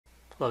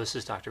Hello, this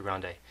is Dr.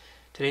 Grande.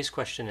 Today's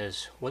question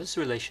is, what is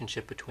the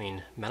relationship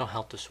between mental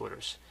health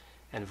disorders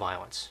and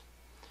violence?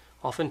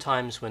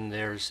 Oftentimes when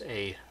there's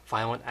a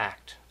violent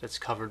act that's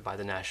covered by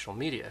the national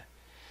media,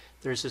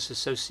 there's this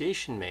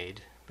association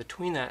made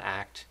between that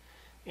act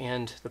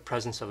and the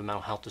presence of a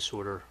mental health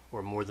disorder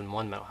or more than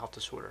one mental health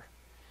disorder.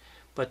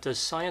 But does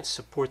science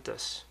support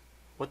this?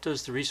 What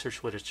does the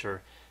research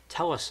literature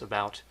tell us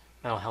about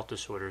mental health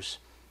disorders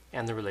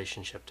and the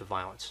relationship to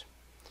violence?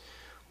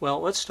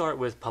 Well, let's start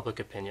with public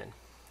opinion.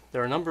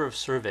 There are a number of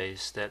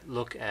surveys that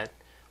look at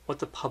what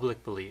the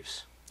public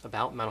believes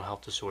about mental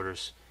health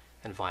disorders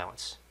and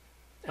violence.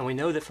 And we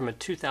know that from a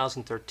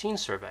 2013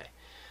 survey,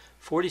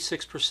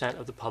 46%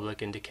 of the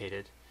public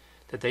indicated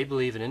that they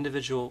believe an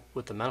individual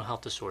with a mental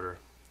health disorder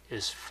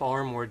is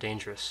far more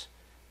dangerous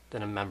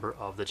than a member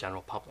of the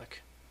general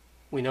public.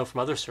 We know from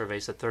other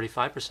surveys that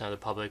 35% of the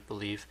public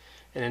believe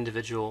an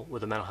individual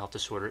with a mental health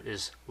disorder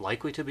is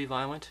likely to be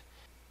violent.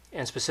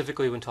 And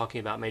specifically when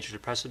talking about major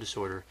depressive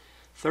disorder,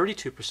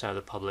 32% of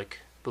the public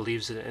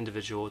believes that an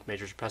individual with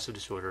major depressive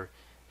disorder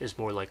is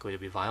more likely to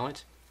be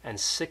violent, and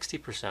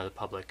 60% of the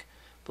public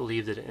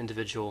believe that an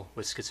individual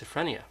with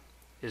schizophrenia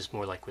is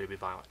more likely to be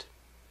violent.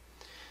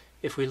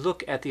 If we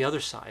look at the other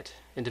side,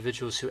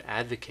 individuals who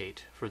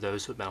advocate for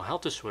those with mental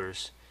health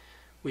disorders,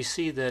 we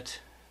see that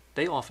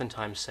they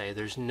oftentimes say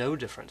there's no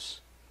difference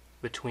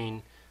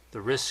between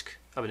the risk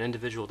of an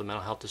individual with a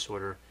mental health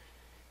disorder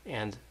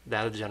and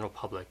that of the general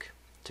public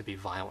to be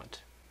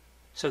violent.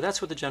 So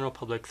that's what the general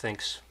public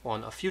thinks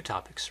on a few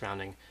topics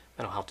surrounding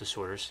mental health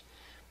disorders.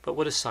 But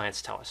what does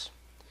science tell us?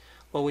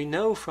 Well, we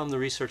know from the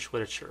research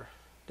literature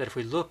that if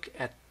we look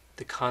at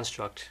the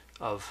construct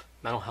of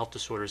mental health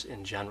disorders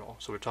in general,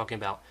 so we're talking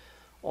about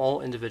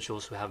all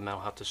individuals who have a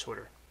mental health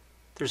disorder,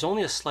 there's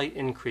only a slight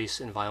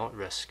increase in violent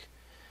risk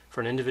for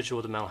an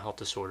individual with a mental health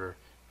disorder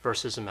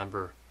versus a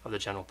member of the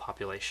general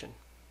population.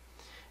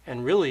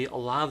 And really, a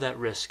lot of that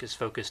risk is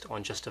focused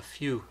on just a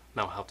few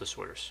mental health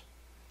disorders.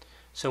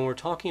 So when we're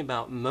talking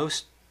about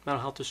most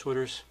mental health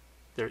disorders,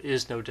 there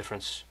is no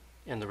difference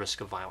in the risk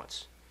of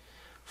violence.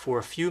 For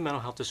a few mental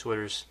health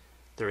disorders,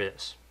 there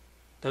is.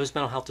 Those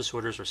mental health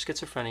disorders are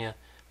schizophrenia,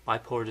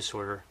 bipolar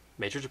disorder,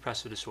 major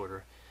depressive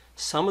disorder,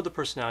 some of the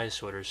personality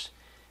disorders,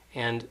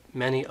 and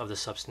many of the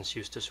substance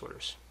use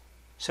disorders.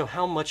 So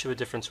how much of a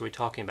difference are we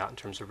talking about in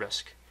terms of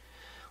risk?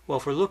 Well,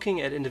 if we're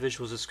looking at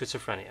individuals with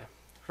schizophrenia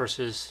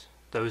versus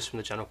those from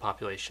the general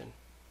population,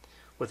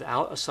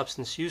 without a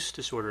substance use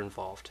disorder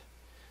involved,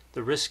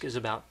 the risk is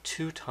about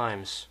 2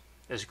 times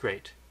as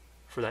great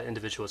for that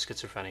individual with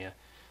schizophrenia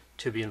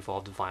to be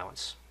involved in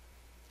violence.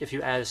 If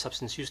you add a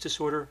substance use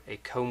disorder, a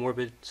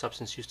comorbid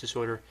substance use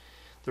disorder,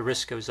 the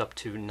risk goes up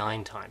to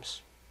 9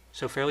 times.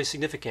 So fairly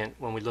significant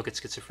when we look at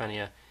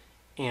schizophrenia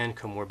and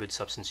comorbid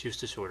substance use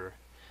disorder.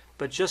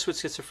 But just with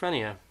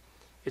schizophrenia,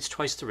 it's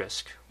twice the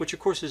risk, which of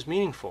course is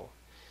meaningful.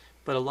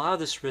 But a lot of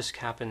this risk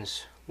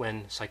happens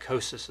when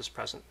psychosis is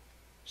present.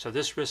 So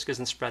this risk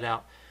isn't spread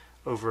out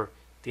over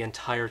the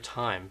entire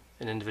time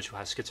an individual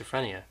has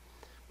schizophrenia,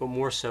 but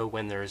more so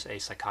when there is a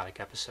psychotic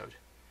episode.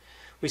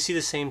 We see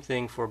the same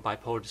thing for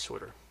bipolar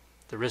disorder.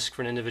 The risk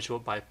for an individual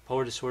with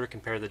bipolar disorder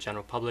compared to the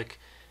general public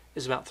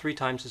is about 3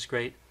 times as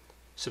great,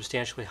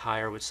 substantially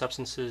higher with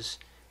substances,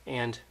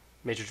 and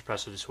major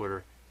depressive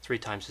disorder 3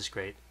 times as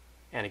great,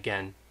 and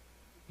again,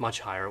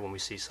 much higher when we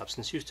see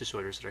substance use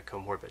disorders that are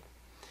comorbid.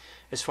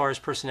 As far as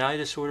personality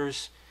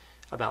disorders,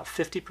 about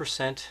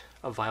 50%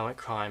 of violent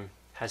crime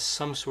has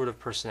some sort of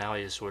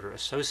personality disorder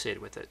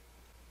associated with it.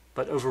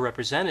 But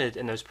overrepresented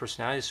in those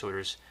personality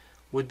disorders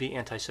would be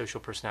antisocial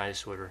personality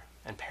disorder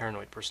and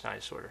paranoid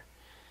personality disorder.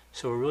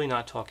 So we're really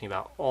not talking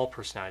about all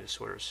personality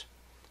disorders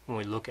when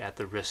we look at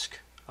the risk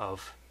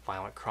of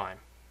violent crime.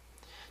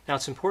 Now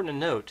it's important to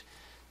note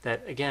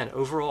that, again,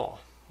 overall,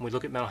 when we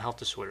look at mental health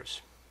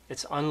disorders,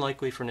 it's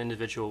unlikely for an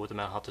individual with a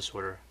mental health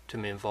disorder to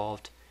be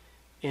involved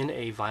in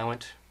a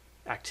violent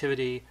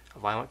activity, a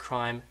violent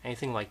crime,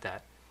 anything like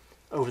that,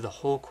 over the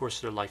whole course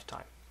of their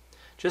lifetime,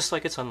 just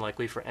like it's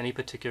unlikely for any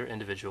particular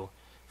individual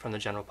from the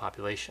general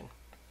population.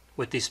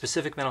 With these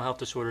specific mental health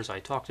disorders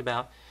I talked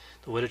about,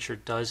 the literature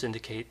does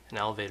indicate an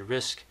elevated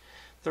risk.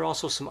 There are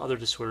also some other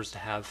disorders that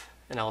have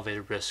an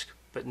elevated risk,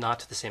 but not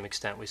to the same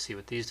extent we see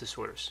with these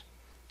disorders.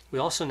 We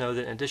also know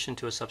that in addition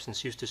to a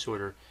substance use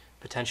disorder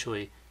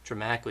potentially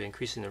dramatically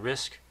increasing the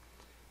risk,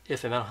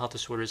 if a mental health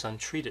disorder is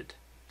untreated,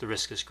 the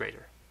risk is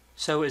greater.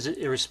 So is it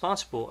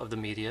irresponsible of the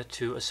media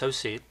to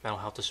associate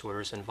mental health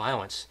disorders and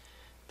violence,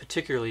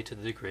 particularly to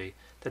the degree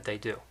that they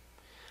do?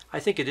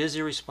 I think it is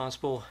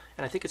irresponsible,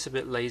 and I think it's a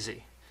bit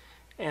lazy.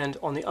 And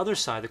on the other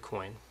side of the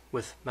coin,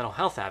 with mental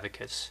health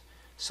advocates,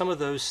 some of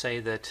those say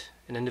that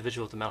an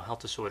individual with a mental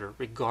health disorder,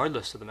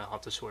 regardless of the mental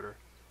health disorder,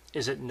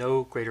 is at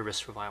no greater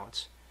risk for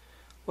violence.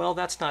 Well,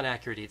 that's not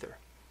accurate either.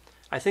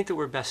 I think that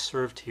we're best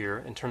served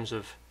here in terms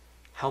of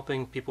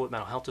helping people with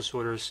mental health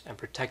disorders and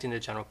protecting the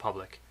general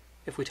public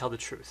if we tell the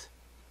truth.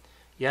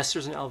 Yes,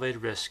 there's an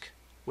elevated risk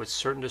with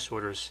certain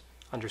disorders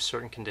under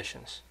certain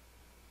conditions,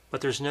 but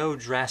there's no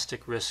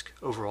drastic risk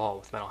overall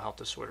with mental health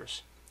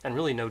disorders, and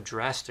really no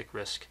drastic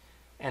risk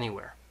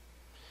anywhere.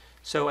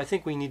 So I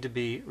think we need to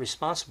be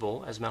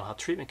responsible as a mental health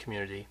treatment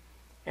community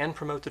and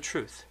promote the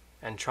truth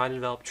and try to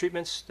develop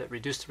treatments that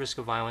reduce the risk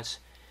of violence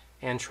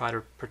and try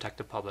to protect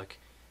the public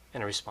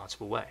in a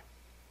responsible way.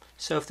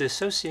 So if the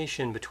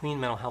association between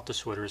mental health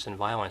disorders and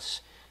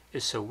violence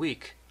is so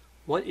weak,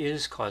 what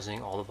is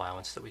causing all the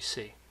violence that we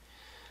see?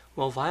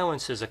 Well,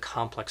 violence is a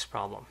complex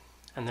problem,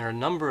 and there are a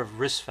number of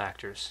risk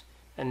factors,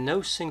 and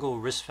no single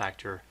risk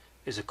factor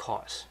is a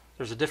cause.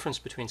 There's a difference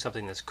between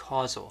something that's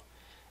causal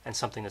and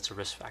something that's a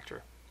risk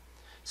factor.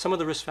 Some of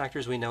the risk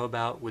factors we know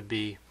about would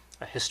be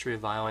a history of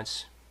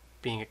violence,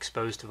 being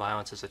exposed to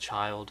violence as a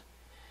child,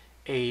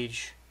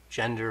 age,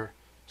 gender,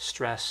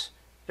 stress.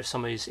 If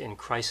somebody's in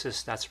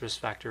crisis, that's a risk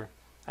factor.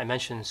 I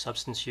mentioned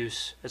substance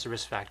use as a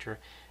risk factor,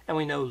 and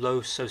we know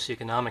low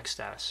socioeconomic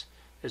status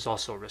is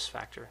also a risk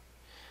factor.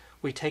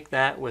 We take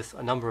that with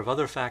a number of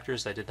other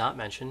factors I did not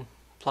mention,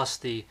 plus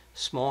the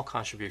small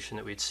contribution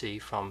that we'd see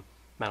from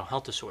mental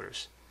health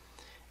disorders.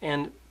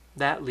 And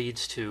that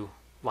leads to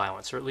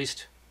violence, or at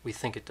least we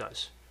think it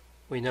does.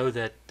 We know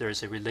that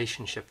there's a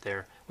relationship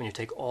there when you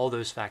take all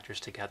those factors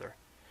together.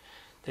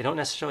 They don't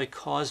necessarily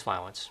cause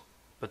violence,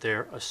 but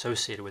they're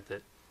associated with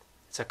it.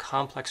 It's a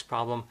complex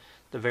problem.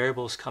 The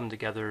variables come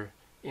together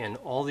in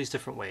all these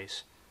different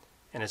ways,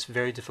 and it's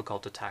very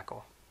difficult to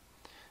tackle.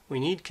 We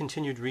need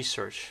continued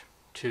research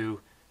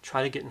to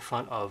try to get in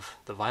front of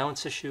the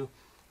violence issue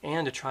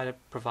and to try to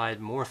provide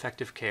more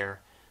effective care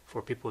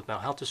for people with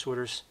mental health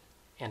disorders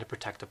and to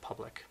protect the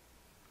public.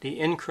 The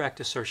incorrect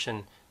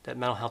assertion that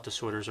mental health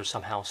disorders are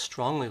somehow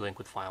strongly linked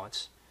with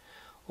violence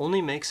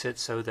only makes it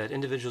so that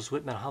individuals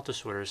with mental health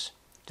disorders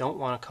don't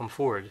want to come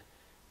forward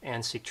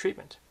and seek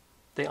treatment.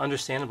 They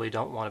understandably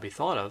don't want to be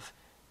thought of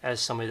as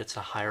somebody that's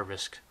a higher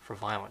risk for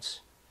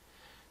violence.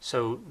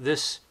 So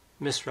this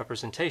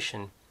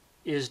misrepresentation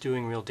is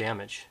doing real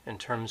damage in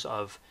terms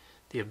of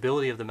the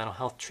ability of the mental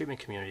health treatment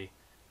community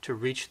to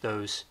reach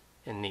those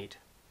in need.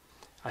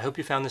 I hope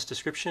you found this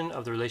description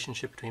of the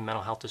relationship between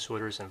mental health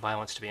disorders and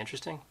violence to be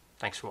interesting.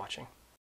 Thanks for watching.